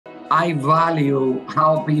I value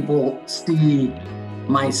how people see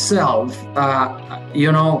myself,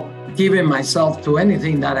 giving myself to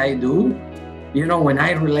anything that I do. When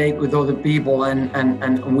I relate with other people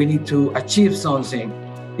and we need to achieve something,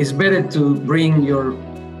 it's better to bring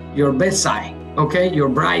your best side, okay? Your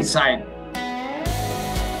bright side.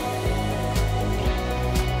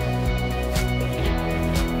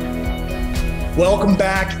 Welcome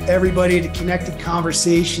back, everybody, to Connected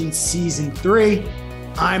Conversations Season 3.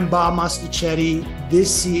 I'm Bob Mastichetti.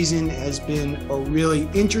 This season has been a really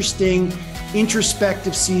interesting,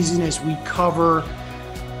 introspective season as we cover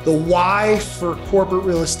the why for corporate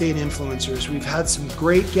real estate influencers. We've had some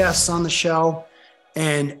great guests on the show,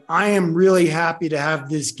 and I am really happy to have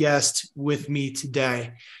this guest with me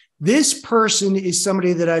today. This person is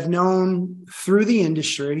somebody that I've known through the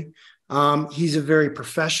industry. He's a very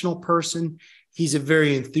professional person. He's a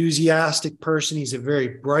very enthusiastic person. He's a very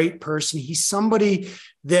bright person. He's somebody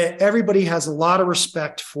that everybody has a lot of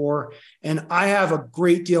respect for, and I have a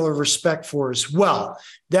great deal of respect for as well.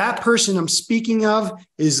 That person I'm speaking of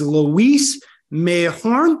is Luis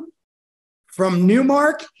Morejon from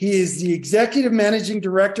Newmark. He is the Executive Managing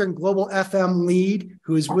Director and Global FM Lead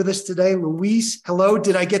who is with us today. Luis, hello.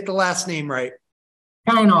 Did I get the last name right?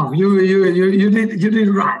 Kind of. You did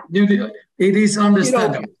right. You did. It is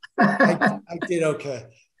understandable. I did okay.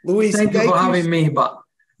 Luis, thank you for having me, Bob.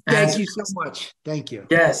 Thank you so much. Thank you.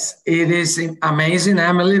 Yes, it is amazing.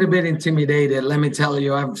 I'm a little bit intimidated, let me tell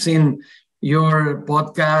you. I've seen your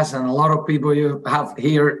podcast and a lot of people you have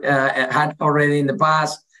here had already in the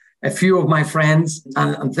past, a few of my friends,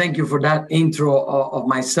 and thank you for that intro of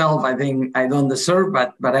myself. I think I don't deserve,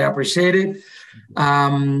 but I appreciate it.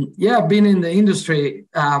 I've been in the industry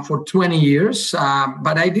for 20 years,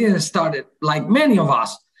 but I didn't start it like many of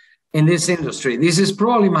us in this industry. This is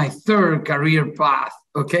probably my third career path,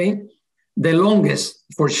 okay? The longest,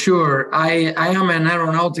 for sure. I am an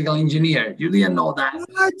aeronautical engineer. You didn't know that?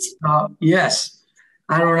 What? Yes,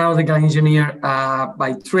 aeronautical engineer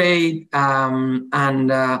by trade.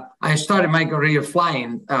 I started my career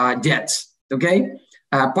flying jets, okay?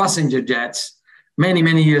 Passenger jets, many,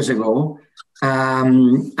 many years ago.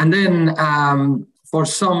 And then for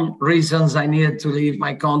some reasons, I needed to leave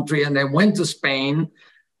my country, and I went to Spain.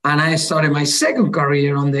 And I started my second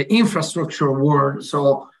career on the infrastructure world.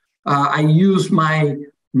 So I used my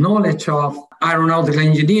knowledge of aeronautical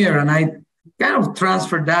engineer, and I kind of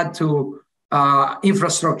transferred that to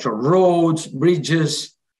infrastructure, roads,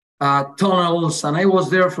 bridges, tunnels. And I was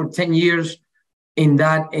there for 10 years in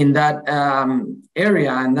that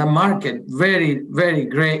area and that market. Very, very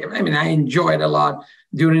great. I mean, I enjoyed a lot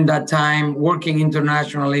during that time working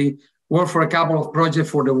internationally. Worked for a couple of projects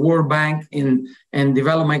for the World Bank in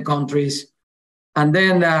development countries. And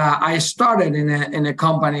then I started in a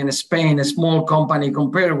company in Spain, a small company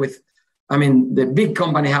compared with, the big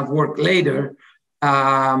company have worked later,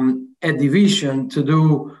 a division to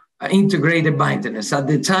do integrated maintenance. At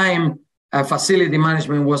the time, facility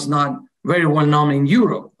management was not very well known in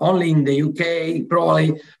Europe, only in the UK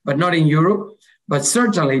probably, but not in Europe, but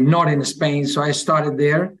certainly not in Spain. So I started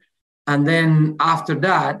there. And then after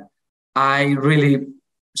that, I really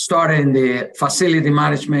started in the facility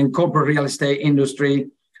management, corporate real estate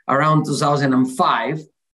industry around 2005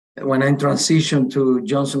 when I transitioned to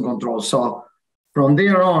Johnson Controls. So from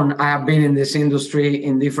there on, I have been in this industry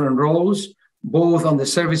in different roles, both on the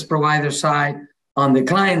service provider side, on the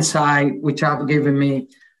client side, which have given me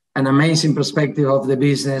an amazing perspective of the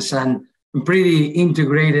business and a pretty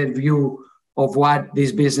integrated view of what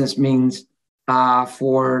this business means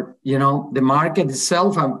for the market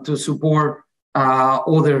itself and to support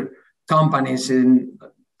other companies in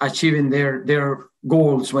achieving their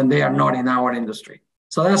goals when they are not in our industry.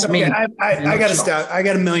 So that's me. I got to stop. I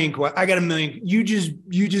got a million. You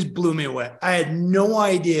just blew me away. I had no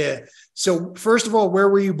idea. So first of all, where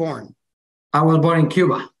were you born? I was born in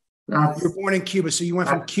Cuba. You were born in Cuba. So you went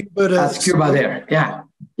from Cuba to that's Spain. Cuba there.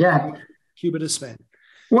 Yeah. Cuba to Spain.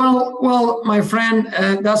 Well, my friend,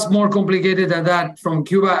 that's more complicated than that. From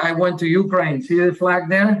Cuba, I went to Ukraine. See the flag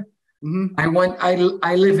there? Mm-hmm.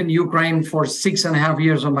 I live in Ukraine for 6.5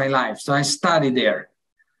 years of my life. So I studied there.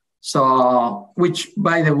 So, which,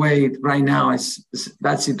 by the way, right now is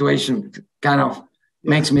that situation kind of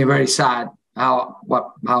makes me very sad.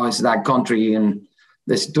 How is that country and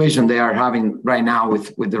the situation they are having right now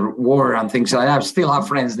with the war and things like that. I still have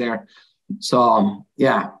friends there. So,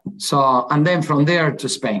 and then from there to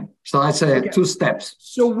Spain. So that's 2 steps.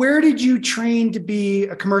 So where did you train to be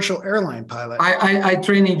a commercial airline pilot? I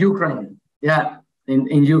trained in Ukraine. Yeah,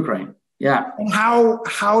 in Ukraine. Yeah. And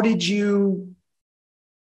how did you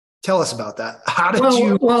Tell us about that. How did Well,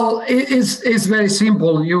 you? well, it's very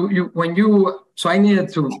simple. So I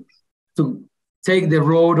needed to take the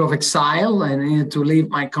road of exile. I needed to leave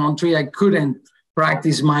my country. I couldn't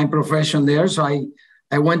practice my profession there, so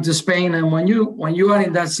I went to Spain. And when you are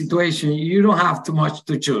in that situation, you don't have too much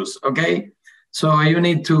to choose. Okay, so you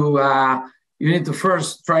need to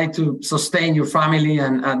first try to sustain your family.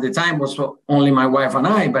 And at the time was only my wife and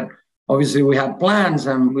I, but obviously we had plans,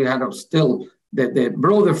 and we had still the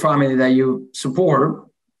broader family that you support,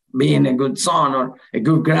 being a good son or a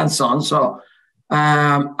good grandson. So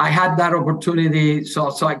I had that opportunity.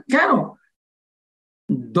 So I kind of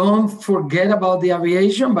don't forget about the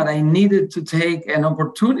aviation, but I needed to take an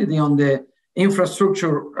opportunity on the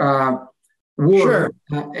infrastructure world.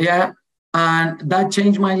 Sure. And that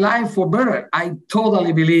changed my life for better. I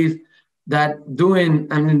totally believe that doing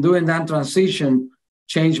that transition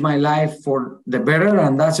changed my life for the better.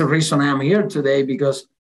 And that's the reason I'm here today, because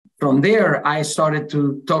from there, I started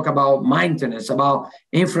to talk about maintenance, about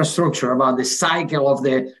infrastructure, about the cycle of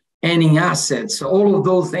the any assets. All of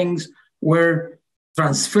those things were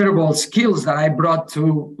transferable skills that I brought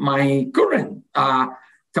to my current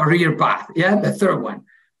career path. Yeah, the third one.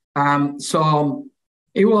 So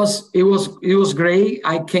it was great.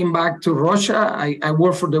 I came back to Russia. I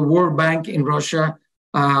worked for the World Bank in Russia,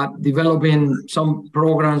 developing some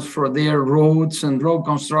programs for their roads and road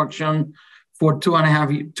construction for two and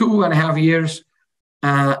a half years.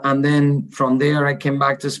 And then from there, I came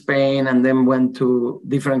back to Spain and then went to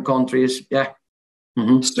different countries. Yeah.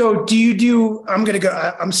 Mm-hmm. So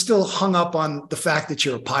I'm still hung up on the fact that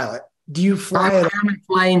you're a pilot. Do you fly? I'm a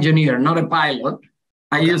flight engineer, not a pilot.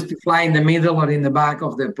 I used to fly in the middle or in the back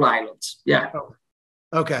of the pilots. Yeah. Oh.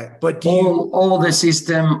 Okay. But all the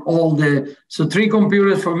system, so 3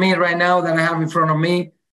 computers for me right now that I have in front of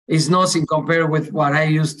me is nothing compared with what I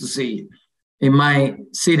used to see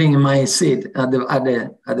sitting in my seat at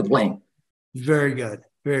the plane. Very good.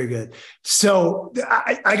 Very good. So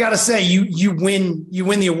I gotta say, you win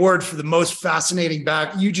the award for the most fascinating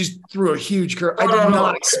back. You just threw a huge curve. I did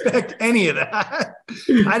not expect any of that.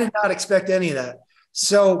 I did not expect any of that.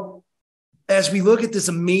 So as we look at this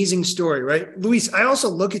amazing story, right, Luis, I also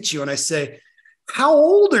look at you and I say, how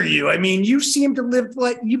old are you? I mean, you seem to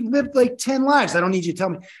you've lived like 10 lives. I don't need you to tell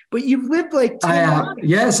me, but you've lived like 10 lives.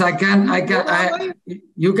 Yes, I can.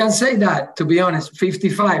 You can say that, to be honest.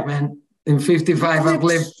 55, man. In 55, I've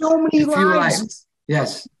lived so many lives.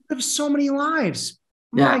 Yes. You've lived so many lives.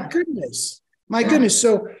 Yeah. My goodness. My goodness.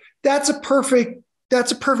 So that's a perfect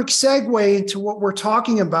segue into what we're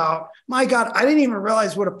talking about. My God, I didn't even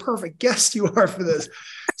realize what a perfect guest you are for this.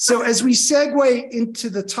 So as we segue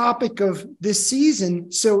into the topic of this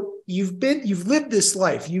season, so you've lived this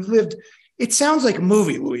life. It sounds like a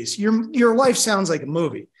movie, Luis. Your life sounds like a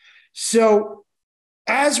movie. So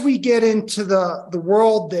as we get into the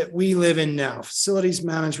world that we live in now, facilities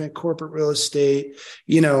management, corporate real estate,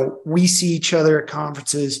 we see each other at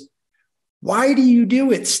conferences. Why do you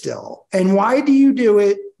do it still? And why do you do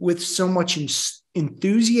it with so much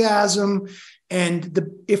enthusiasm? And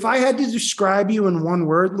if I had to describe you in one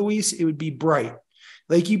word, Luis, it would be bright.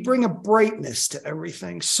 Like, you bring a brightness to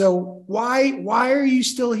everything. So why are you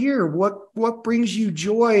still here? What brings you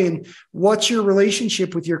joy, and what's your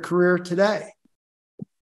relationship with your career today?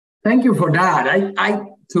 Thank you for that. I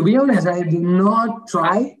to be honest, I do not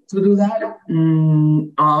try to do that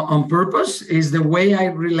on purpose. It's the way I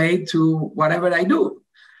relate to whatever I do.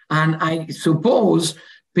 And I suppose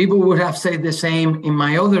people would have said the same in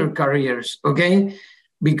my other careers, okay?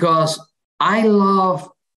 Because I love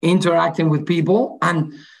interacting with people.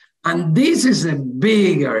 And this is a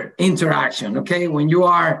bigger interaction, okay?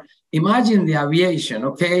 Imagine the aviation,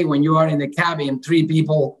 okay? When you are in the cabin, 3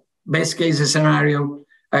 people, best case scenario,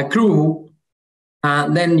 a crew,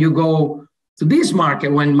 then you go to this market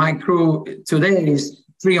when my crew today is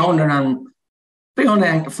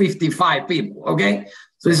 355 people, okay?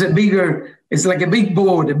 So it's like a big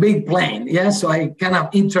boat, a big plane, yeah? So I kind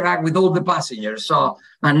of interact with all the passengers. So,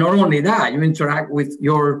 and not only that, you interact with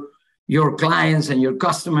your clients and your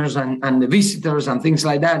customers and the visitors and things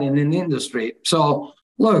like that in the industry. So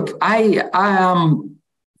look, I am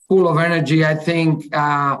full of energy. I think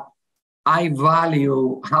I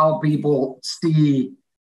value how people see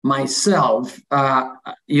myself,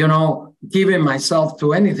 giving myself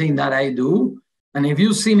to anything that I do. And if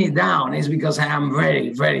you see me down, it's because I am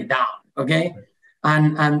very, very down, okay?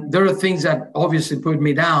 And there are things that obviously put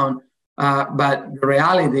me down, but the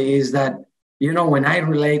reality is that, when I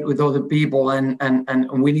relate with other people and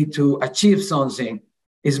we need to achieve something,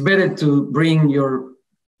 it's better to bring your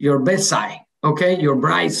best side, okay? Your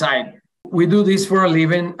bright side we do this for a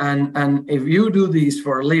living, and if you do this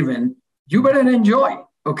for a living, you better enjoy,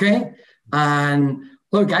 okay? And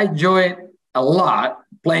look, I enjoy it a lot.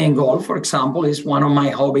 Playing golf, for example, is one of my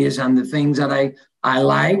hobbies and the things that I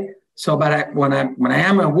like. So, but when I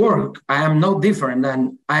am at work, I am no different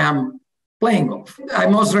than I am playing golf. I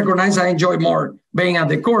must recognize I enjoy more being at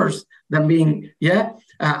the course than being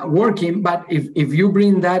working. But if you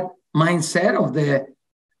bring that mindset of the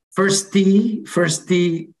first tee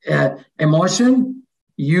emotion,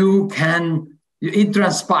 it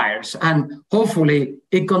transpires, and hopefully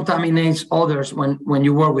it contaminates others when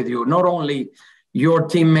you work with you. Not only your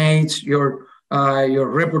teammates, your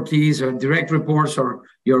reportees or direct reports or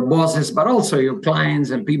your bosses, but also your clients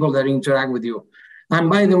and people that interact with you. And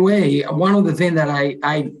by the way, one of the things that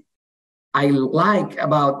I like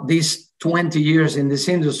about these 20 years in this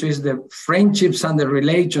industry is the friendships and the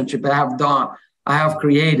relationship I have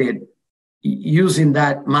created using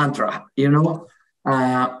that mantra,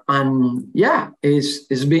 and yeah,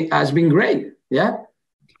 has been great. Yeah.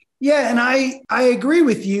 Yeah. And I agree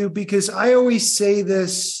with you, because I always say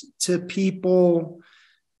this to people,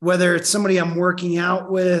 whether it's somebody I'm working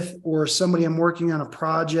out with or somebody I'm working on a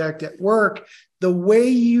project at work, the way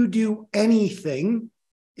you do anything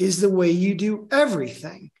is the way you do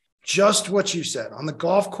everything. Just what you said. On the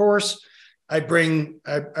golf course, I bring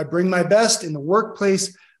my best. In the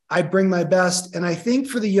workplace, I bring my best. And I think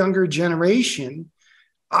for the younger generation,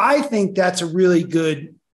 I think that's a really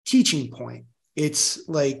good teaching point. It's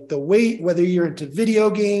like the way, whether you're into video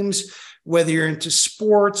games, whether you're into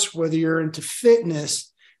sports, whether you're into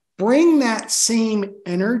fitness, bring that same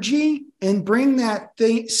energy and bring that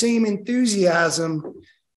same enthusiasm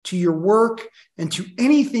to your work and to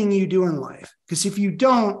anything you do in life. Because if you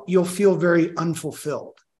don't, you'll feel very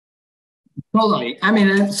unfulfilled. Totally. I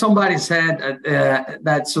mean, somebody said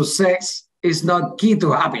that success is not key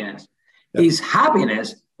to happiness. Yep. It's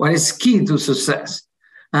happiness what is key to success.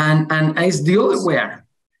 And it's the other way.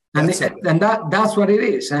 And that's what it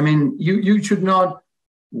is. I mean, you should not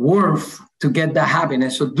work to get the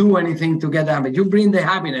happiness or do anything to get that. But you bring the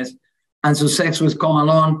happiness, and success will come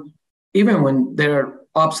along, even when there are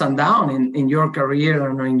ups and downs in your career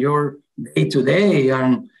and in your day-to-day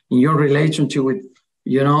and in your relationship with,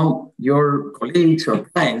 your colleagues or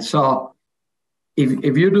clients. So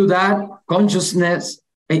if you do that, consciousness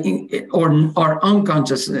or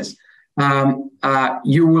unconsciousness,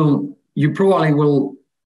 you probably will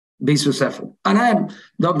be successful. And I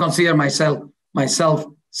don't consider myself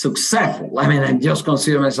successful. I mean, I just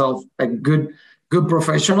consider myself a good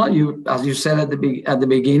professional. As you said at the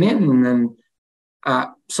beginning, and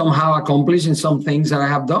somehow accomplishing some things that I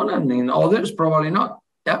have done, and in others probably not.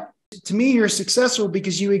 Yeah. To me, you're successful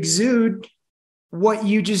because you exude what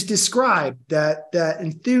you just described, that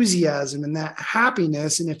enthusiasm and that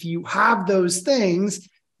happiness. And if you have those things,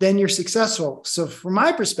 then you're successful. So from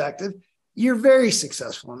my perspective, you're very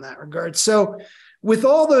successful in that regard. So with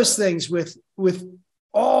all those things, with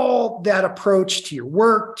all that approach to your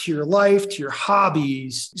work, to your life, to your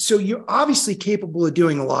hobbies, so you're obviously capable of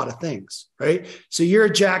doing a lot of things, right? So you're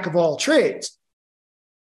a jack of all trades.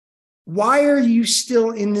 Why are you still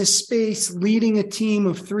in this space leading a team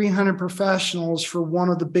of 300 professionals for one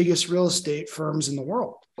of the biggest real estate firms in the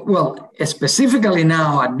world? Well, specifically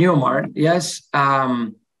now at Newmark, yes.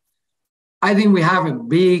 I think we have a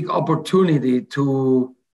big opportunity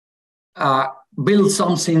to build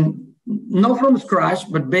something, not from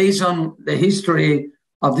scratch, but based on the history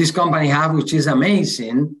of this company which is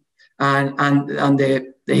amazing, and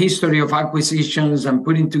the history of acquisitions and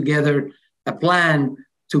putting together a plan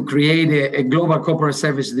to create a global corporate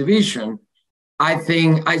service division. I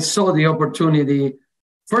think I saw the opportunity,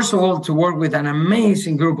 first of all, to work with an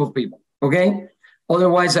amazing group of people, okay?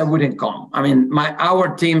 Otherwise, I wouldn't come. I mean,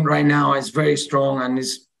 our team right now is very strong and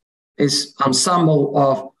is ensemble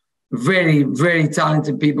of very, very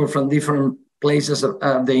talented people from different places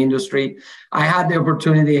of the industry. I had the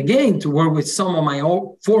opportunity again to work with some of my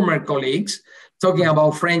old former colleagues, talking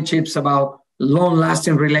about friendships, about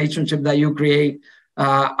long-lasting relationship that you create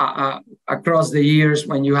across the years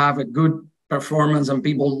when you have a good performance and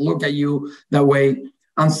people look at you that way.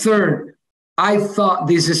 And third, I thought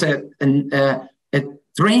this is a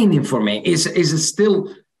training for me. Is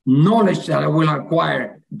still knowledge that I will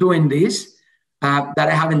acquire doing this that I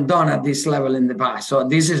haven't done at this level in the past. So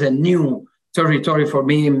this is a new territory for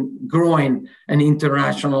me, growing an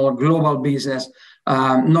international global business,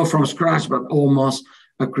 not from scratch, but almost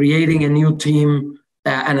creating a new team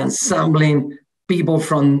and assembling people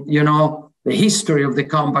from, the history of the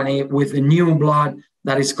company with the new blood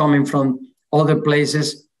that is coming from other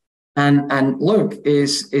places. And look,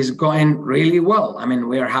 is going really well. I mean,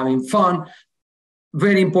 we are having fun.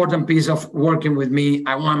 Very important piece of working with me.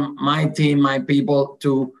 I want my team, my people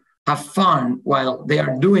to have fun while they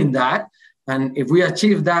are doing that. And if we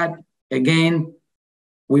achieve that, again,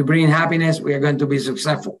 we bring happiness, we are going to be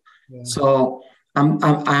successful. Yeah. So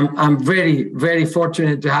I'm very, very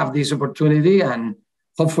fortunate to have this opportunity, and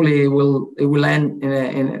hopefully it will end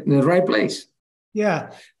in the right place.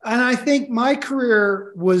 Yeah. And I think my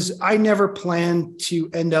career I never planned to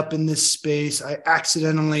end up in this space. I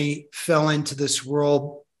accidentally fell into this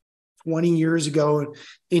world 20 years ago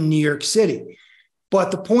in New York City.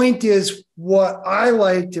 But the point is, what I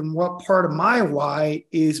liked and what part of my why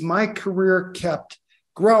is my career kept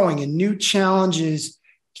growing and new challenges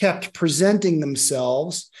kept presenting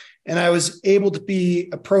themselves. And I was able to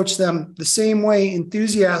approach them the same way,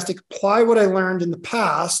 enthusiastic, apply what I learned in the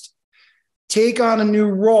past, take on a new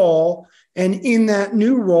role, and in that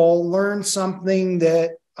new role, learn something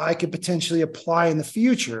that I could potentially apply in the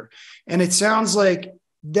future. And it sounds like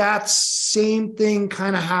that same thing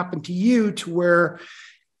kind of happened to you, to where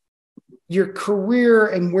your career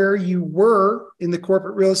and where you were in the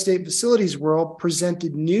corporate real estate facilities world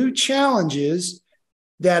presented new challenges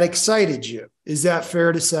that excited you. Is that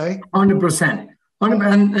fair to say? 100%.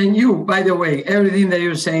 And you, by the way, everything that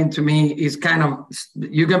you're saying to me is kind of,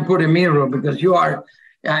 you can put a mirror, because you are,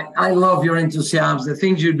 I love your enthusiasm, the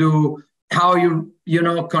things you do, how you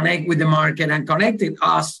connect with the market, and connected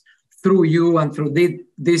us through you and through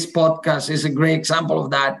this podcast is a great example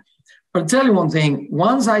of that. But I'll tell you one thing,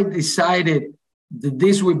 once I decided that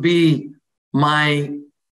this would be I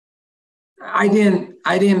didn't,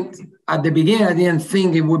 at the beginning, I didn't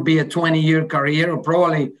think it would be a 20-year career, or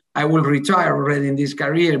probably I will retire already in this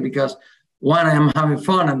career, because one, I'm having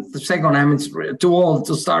fun, and the second, I'm too old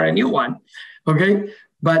to start a new one. Okay.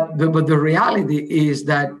 But the reality is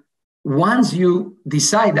that once you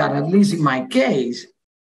decide that, at least in my case,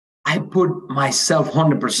 I put myself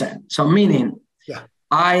 100%. So meaning,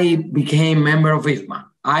 I became member of IFMA.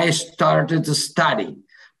 I started to study.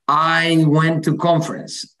 I went to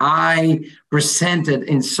conference. I presented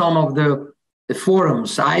in some of the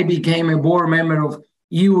forums. I became a board member of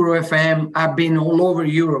Euro FM. I've been all over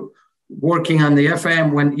Europe working on the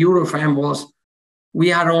FM when Euro FM we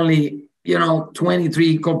had only,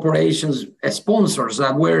 23 corporations as sponsors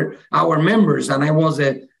that were our members. And I was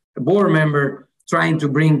a board member trying to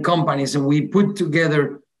bring companies, and we put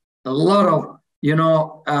together a lot of,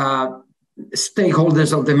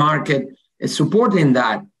 stakeholders of the market supporting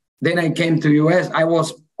that. Then I came to US. I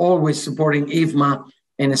was always supporting IFMA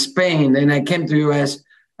in Spain. Then I came to US.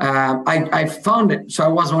 I founded, so I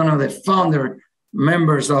was one of the founder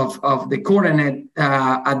members of the Coronet.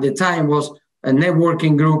 At the time was a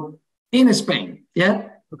networking group in Spain. Yeah.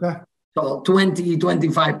 Okay. So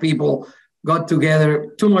 25 people got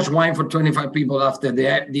together. Too much wine for 25 people after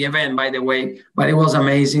the event, by the way, but it was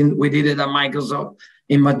amazing. We did it at Microsoft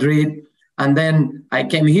in Madrid. And then I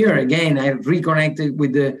came here again. I reconnected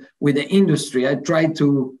with the industry. I tried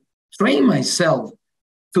to train myself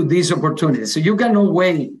to this opportunity. So you cannot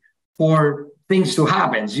wait for things to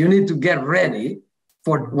happen. You need to get ready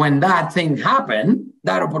for when that thing happens,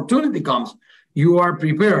 that opportunity comes. You are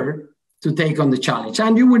prepared to take on the challenge.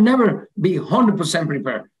 And you will never be 100%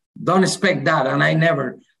 prepared. Don't expect that. And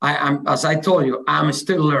I'm, as I told you, I'm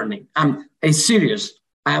still learning. I'm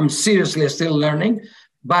seriously still learning,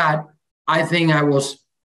 but I think I was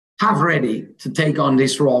half ready to take on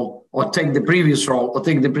this role, or take the previous role,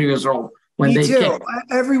 when Me they too. came.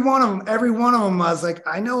 Every one of them, I was like,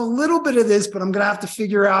 I know a little bit of this, but I'm going to have to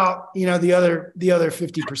figure out, the other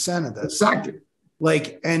 50% of this. Exactly.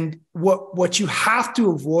 And what you have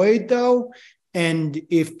to avoid though, and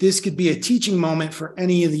if this could be a teaching moment for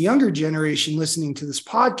any of the younger generation listening to this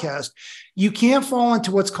podcast, you can't fall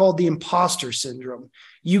into what's called the imposter syndrome.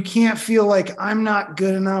 You can't feel like I'm not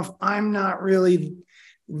good enough. I'm not really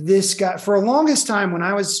this guy. For the longest time, when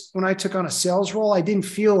I took on a sales role, I didn't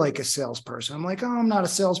feel like a salesperson. I'm like, oh, I'm not a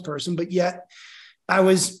salesperson, but yet I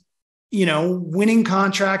was, winning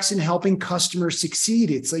contracts and helping customers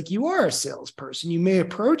succeed. It's like, you are a salesperson. You may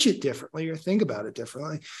approach it differently or think about it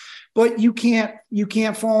differently, but you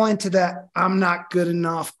can't fall into that. I'm not good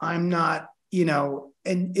enough. I'm not,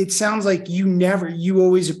 and it sounds like you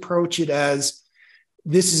always approach it as,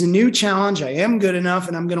 this is a new challenge. I am good enough,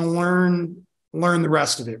 and I'm going to learn the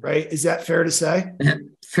rest of it. Right? Is that fair to say?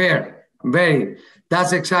 Fair, very.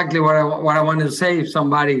 That's exactly what I wanted to say. If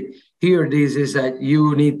somebody hear this, is that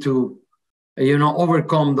you need to,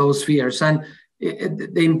 overcome those fears. And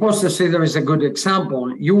the imposter syndrome is a good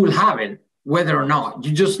example. You will have it, whether or not.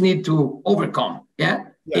 You just need to overcome. Yeah.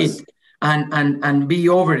 Yes. and be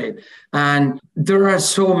over it. And there are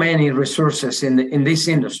so many resources in this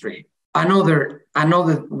industry. Another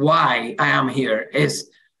why I am here is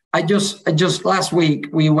I just last week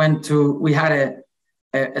we had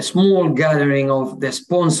a small gathering of the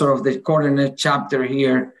sponsor of the Coronet chapter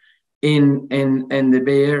here in the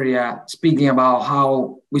Bay Area, speaking about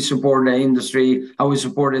how we support the industry, how we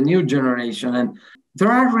support the new generation. And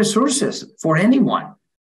there are resources for anyone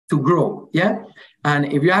to grow. Yeah.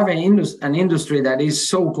 And if you have an industry that is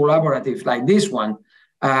so collaborative like this one,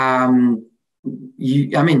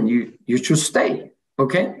 you should stay.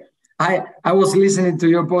 Okay. I was listening to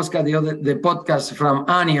your podcast, the podcast from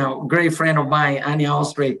Anya, a great friend of mine, Anya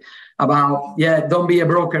Osprey, about, don't be a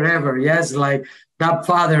broker ever. Yes, like that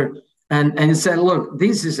father. And said, look,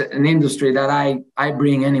 this is an industry that I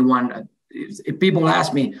bring anyone. If people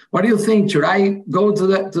ask me, what do you think? Should I go to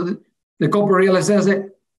the corporate real estate? I say,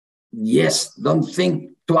 yes, don't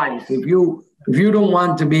think twice. If you don't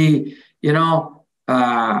want to be,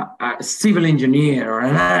 a civil engineer or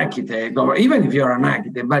an architect, or even if you're an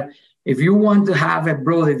architect, but if you want to have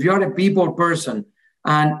if you're a people person,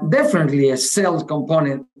 and definitely a sales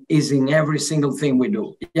component is in every single thing we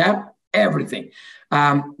do. Yeah, everything.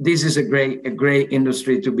 This is a great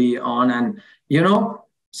industry to be on. And,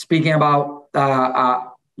 speaking about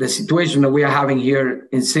the situation that we are having here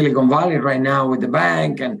in Silicon Valley right now with the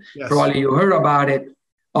bank, and yes, probably you heard about it,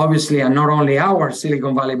 obviously, and not only our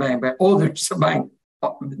Silicon Valley Bank, but others bank.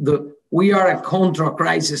 We are a contra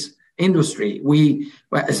crisis industry.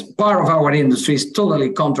 As part of our industry, is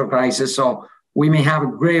totally contra crisis. So we may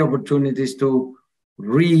have great opportunities to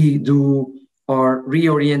redo or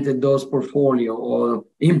reoriented those portfolio or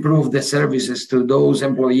improve the services to those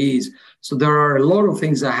employees. So there are a lot of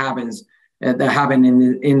things that happen in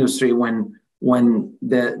the industry when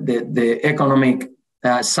the economic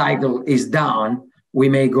cycle is down. We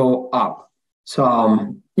may go up.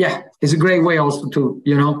 So it's a great way also to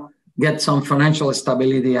get some financial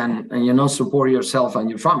stability and support yourself and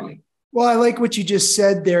your family. Well, I like what you just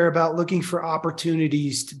said there about looking for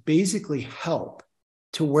opportunities to basically help,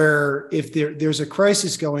 to where if there's a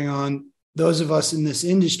crisis going on, those of us in this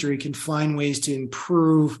industry can find ways to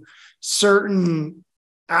improve certain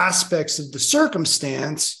aspects of the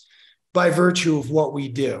circumstance by virtue of what we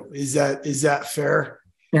do. Is that fair?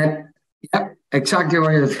 Yeah, exactly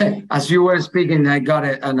what you're saying. As you were speaking, I got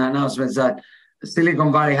an announcement that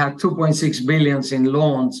Silicon Valley had 2.6 billion in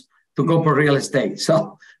loans to corporate real estate.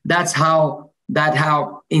 So that's how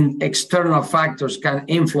external factors can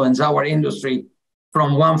influence our industry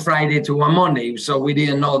from one Friday to one Monday. So we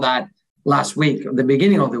didn't know that last week, the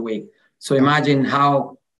beginning of the week. So imagine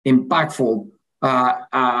how impactful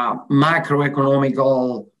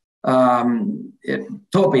macroeconomical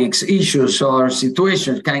topics, issues, or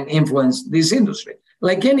situations can influence this industry,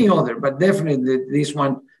 like any other, but definitely this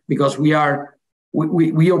one, because we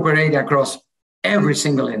operate across every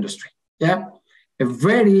single industry. Yeah.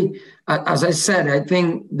 As I said, I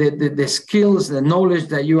think the skills, the knowledge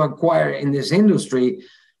that you acquire in this industry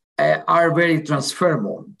are very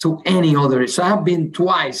transferable to any other. So I've been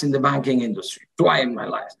twice in the banking industry, twice in my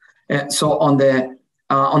life. So on the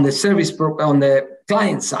service, on the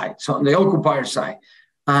client side, so on the occupier side,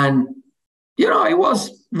 and it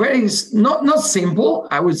was very not simple.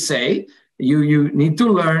 I would say you need to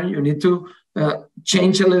learn. You need to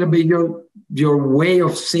change a little bit your way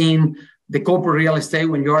of seeing the corporate real estate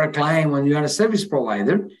when you are a client, when you are a service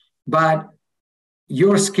provider, but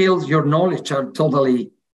your skills, your knowledge are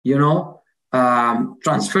totally,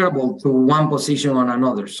 transferable to one position or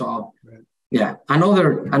another. So,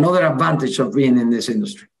 another advantage of being in this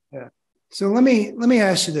industry. Yeah. So let me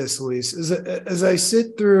ask you this, Luis. As I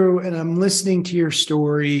sit through and I'm listening to your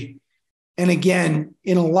story, and again,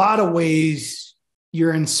 in a lot of ways,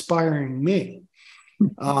 you're inspiring me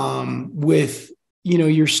with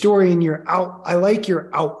your story and I like your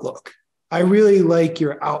outlook. I really like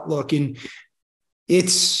your outlook. And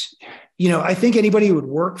it's, I think anybody who would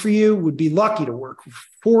work for you would be lucky to work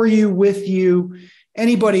for you, with you,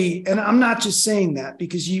 anybody. And I'm not just saying that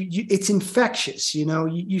because it's infectious.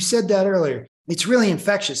 You said that earlier. It's really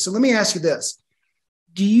infectious. So let me ask you this.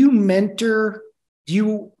 Do you mentor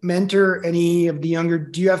any of the younger,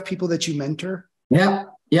 do you have people that you mentor? Yeah,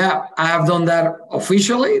 I have done that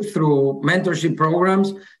officially through mentorship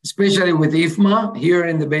programs, especially with IFMA here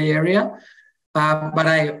in the Bay Area. But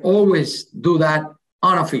I always do that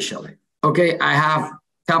unofficially. Okay, I have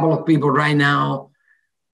a couple of people right now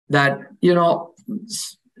that,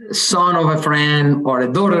 son of a friend or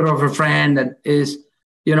a daughter of a friend that is,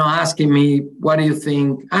 asking me, what do you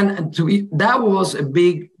think? And that was a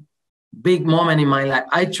big moment in my life.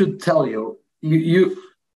 I should tell you,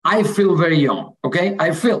 I feel very young. Okay. I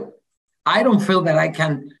don't feel that I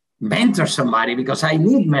can mentor somebody because I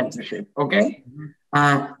need mentorship. Okay.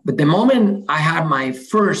 But the moment I had my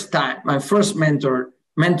first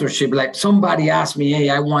mentorship, like somebody asked me, hey,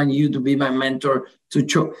 I want you to be my mentor to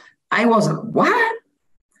show. I was like, what?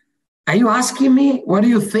 Are you asking me? What do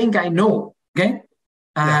you think I know? Okay.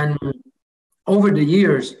 And over the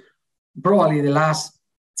years, probably the last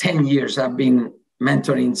 10 years, I've been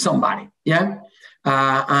mentoring somebody. Yeah.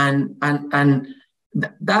 And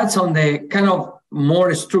that's on the kind of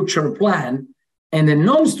more structured plan. And the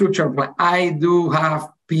non-structured plan, I do have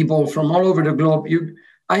people from all over the globe.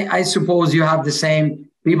 I suppose you have the same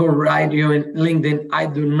people write you in LinkedIn. I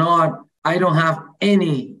don't have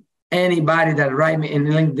anybody that write me in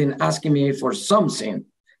LinkedIn asking me for something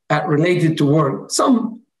related to work.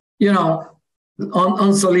 Some,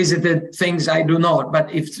 unsolicited things I do not.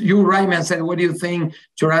 But if you write me and say, what do you think?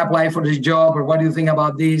 Should I apply for this job? Or what do you think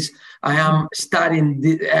about this? I am studying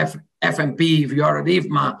the FMP, if you are at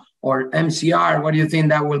IFMA or MCR, what do you think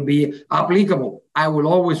that will be applicable? I will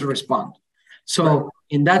always respond. So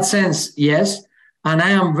in that sense, yes. And I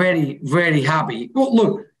am very, very happy. Well,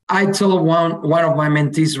 look, I told one of my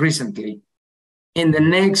mentees recently, in the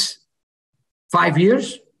next 5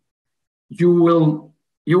 years, you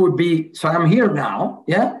would be, so I'm here now,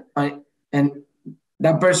 yeah? And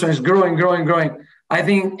that person is growing. I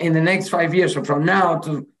think in the next 5 years, so from now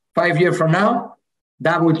to 5 years from now,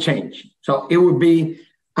 that would change. So it would be,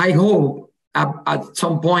 I hope at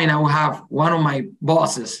some point I will have one of my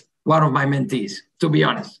bosses, one of my mentees, to be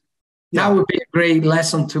honest. Yeah. That would be a great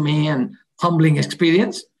lesson to me and humbling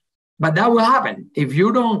experience, but that will happen. If you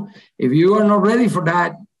are not ready for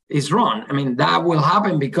that, it's wrong. I mean, that will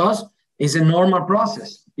happen because it's a normal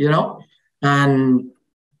process, and,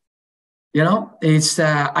 it's,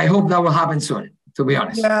 I hope that will happen soon, to be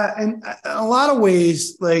honest. Yeah. And in a lot of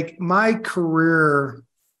ways, like my career,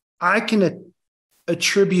 I can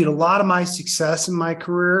attribute a lot of my success in my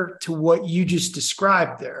career to what you just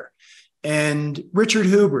described there. And Richard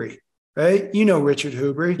Hubry, right? Richard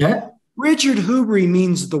Hubry. Yeah. Richard Hubry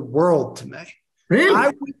means the world to me. Really?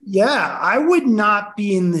 I would not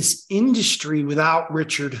be in this industry without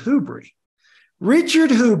Richard Hubry.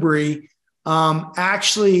 Richard Hubry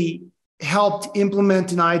actually helped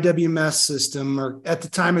implement an IWMS system, or at the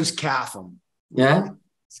time it was CAFM. Yeah.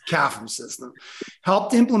 CAFM system.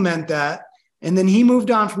 Helped implement that. And then he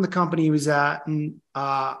moved on from the company he was at. And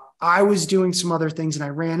I was doing some other things and I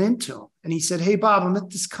ran into him. And he said, hey, Bob, I'm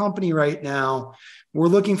at this company right now. We're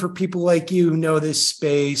looking for people like you who know this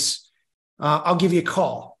space. I'll give you a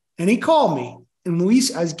call. And he called me. And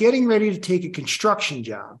Luis, I was getting ready to take a construction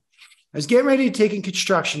job.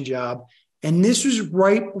 And this was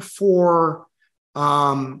right before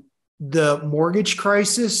the mortgage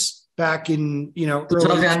crisis back in,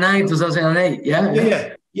 2009, 2008.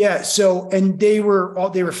 Yeah. Yeah. So, and they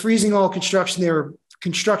were freezing all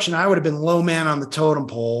construction. I would have been low man on the totem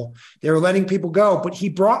pole. They were letting people go, but he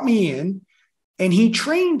brought me in and he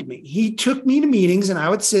trained me. He took me to meetings and I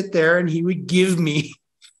would sit there and he would give me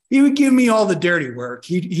all the dirty work.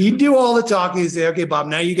 He'd do all the talking. He'd say, okay, Bob,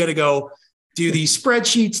 now you got to go do these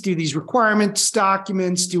spreadsheets, do these requirements,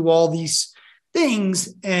 documents, do all these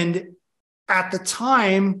things. And at the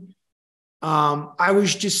time, I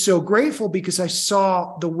was just so grateful because I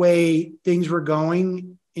saw the way things were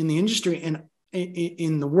going in the industry and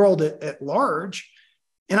in the world at large.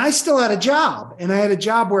 And I still had a job, and I had a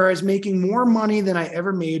job where I was making more money than I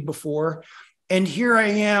ever made before. And here I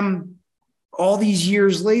am all these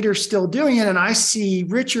years later, still doing it. And I see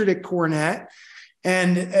Richard at Cornet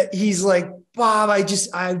and he's like, Bob, I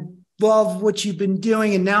love what you've been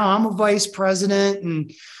doing. And now I'm a vice president.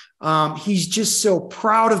 And he's just so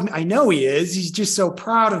proud of me. I know he is. He's just so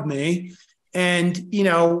proud of me. And,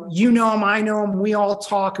 him, I know him, we all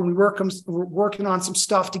talk and we're working on some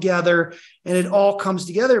stuff together and it all comes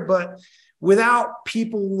together. But without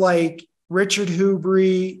people like Richard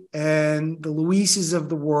Hubry and the Luises of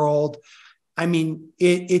the world, I mean,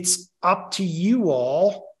 it's up to you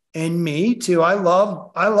all and me too. I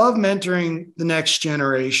love mentoring the next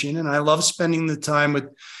generation and I love spending the time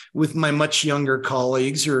with my much younger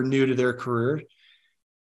colleagues who are new to their career.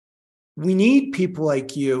 We need people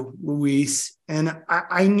like you, Luis, and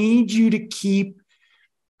I need you to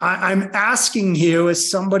I'm asking you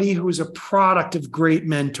as somebody who is a product of great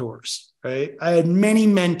mentors, right? I had many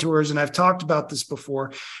mentors and I've talked about this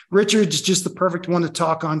before. Richard's just the perfect one to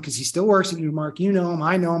talk on because he still works at Newmark. You know him,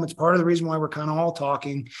 I know him. It's part of the reason why we're kind of all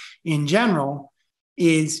talking in general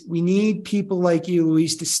is we need people like you,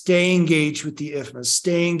 Luis, to stay engaged with the IFMAs,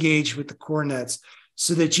 stay engaged with the Cornets,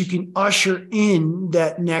 so that you can usher in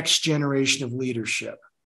that next generation of leadership.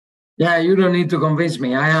 Yeah, you don't need to convince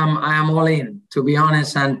me. I am all in, to be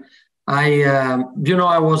honest. And I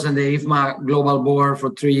was in the IFMA Global Board for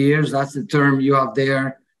 3 years. That's the term you have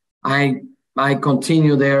there. I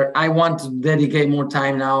continue there. I want to dedicate more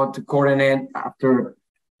time now to coordinate after,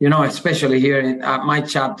 especially here in my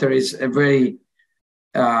chapter is a very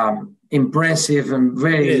impressive and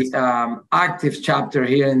very active chapter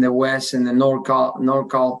here in the West, in the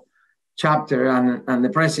NorCal chapter. And the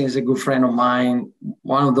president is a good friend of mine,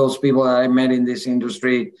 one of those people that I met in this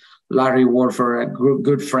industry, Larry Warford, a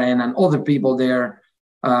good friend, and other people there,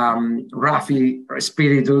 Rafi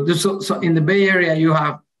Espiritu. So in the Bay Area, you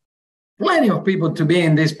have plenty of people to be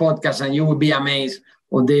in this podcast, and you will be amazed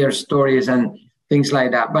of their stories and things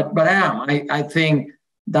like that. But I think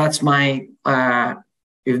that's my,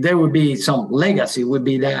 if there would be some legacy, would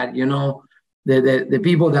be that, the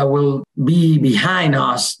people that will be behind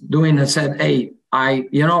us doing and said, hey, like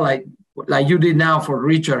you did now for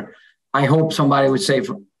Richard, I hope somebody would say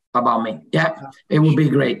about me. Yeah, it would be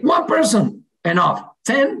great. One person, enough.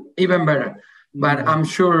 10, even better. But I'm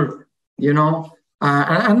sure,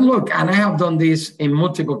 and look, and I have done this in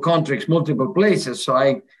multiple countries, multiple places. So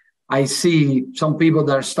I see some people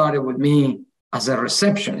that started with me as a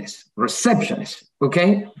receptionist,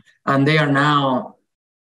 okay? And they are now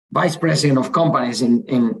vice president of companies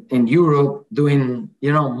in Europe doing,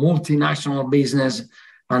 multinational business,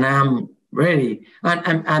 and I'm ready.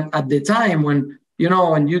 And at the time when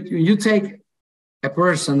you take a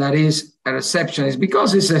person that is a receptionist,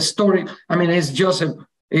 because it's a story,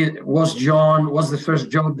 it was John, was the first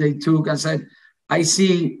job they took, and said, I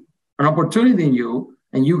see an opportunity in you,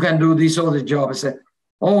 and you can do this other job. I said,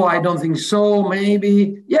 oh, I don't think so,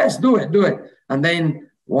 maybe. Yes, do it. And then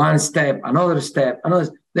one step, another step,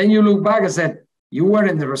 another. Then you look back and said, you were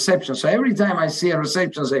in the reception. So every time I see a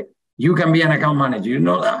reception, I say, you can be an account manager. You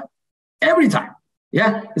know that? Every time.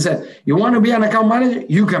 Yeah. I said, you want to be an account manager?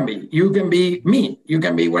 You can be. You can be me. You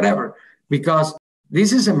can be whatever. Because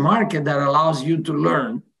this is a market that allows you to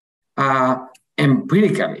learn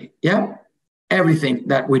empirically. Yeah. Everything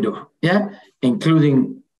that we do. Yeah.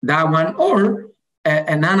 Including that one, or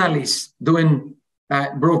an analyst doing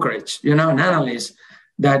brokerage, an analyst.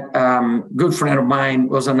 That good friend of mine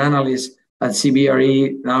was an analyst at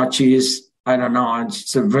CBRE. Now she is, I don't know,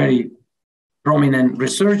 she's a very prominent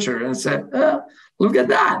researcher, and said, look at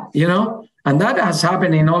that, and that has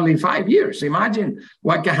happened in only 5 years. Imagine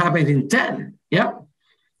what can happen in 10. Yeah.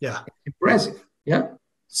 Impressive. Yeah.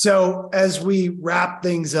 So as we wrap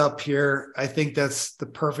things up here, I think that's the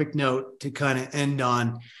perfect note to kind of end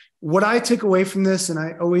on. What I took away from this, and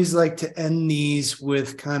I always like to end these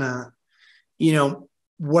with kind of,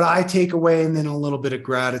 what I take away, and then a little bit of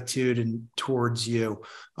gratitude and towards you.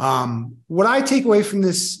 What I take away from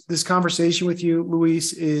this conversation with you,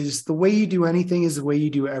 Luis, is the way you do anything is the way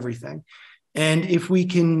you do everything. And if we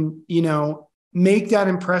can, make that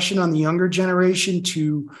impression on the younger generation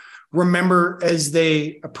to remember as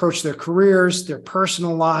they approach their careers, their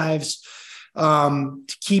personal lives,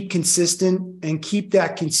 to keep consistent and keep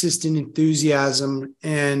that consistent enthusiasm.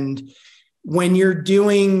 And when you're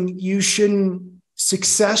doing,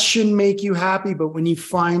 success shouldn't make you happy, but when you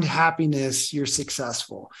find happiness, you're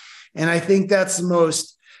successful. And I think that's the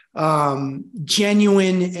most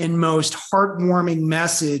genuine and most heartwarming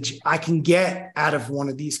message I can get out of one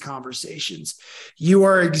of these conversations. You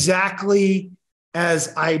are exactly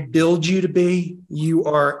as I build you to be. You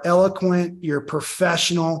are eloquent, you're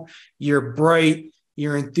professional, you're bright,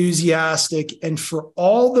 you're enthusiastic. And for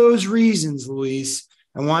all those reasons, Luis,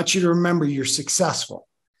 I want you to remember you're successful.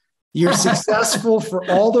 You're successful for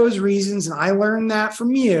all those reasons. And I learned that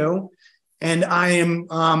from you. And I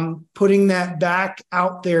am putting that back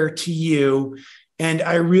out there to you. And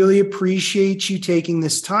I really appreciate you taking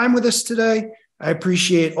this time with us today. I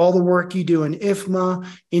appreciate all the work you do in IFMA,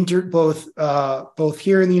 both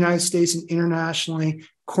here in the United States and internationally.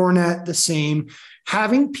 Cornet, the same.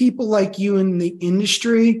 Having people like you in the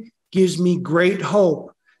industry gives me great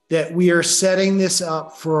hope that we are setting this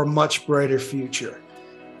up for a much brighter future.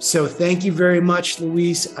 So thank you very much,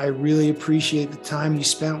 Luis. I really appreciate the time you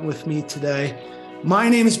spent with me today. My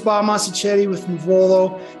name is Bob Massachetti with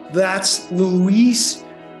Nuvolo. That's Luis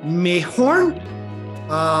Morejon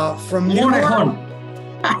from Newmark.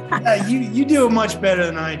 Yeah, you do it much better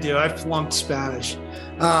than I do. I flunked Spanish.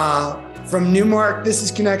 From Newmark, this is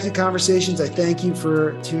Connected Conversations. I thank you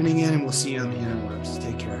for tuning in, and we'll see you on the interwebs.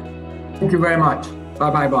 Take care. Thank you very much.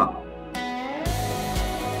 Bye-bye, Bob.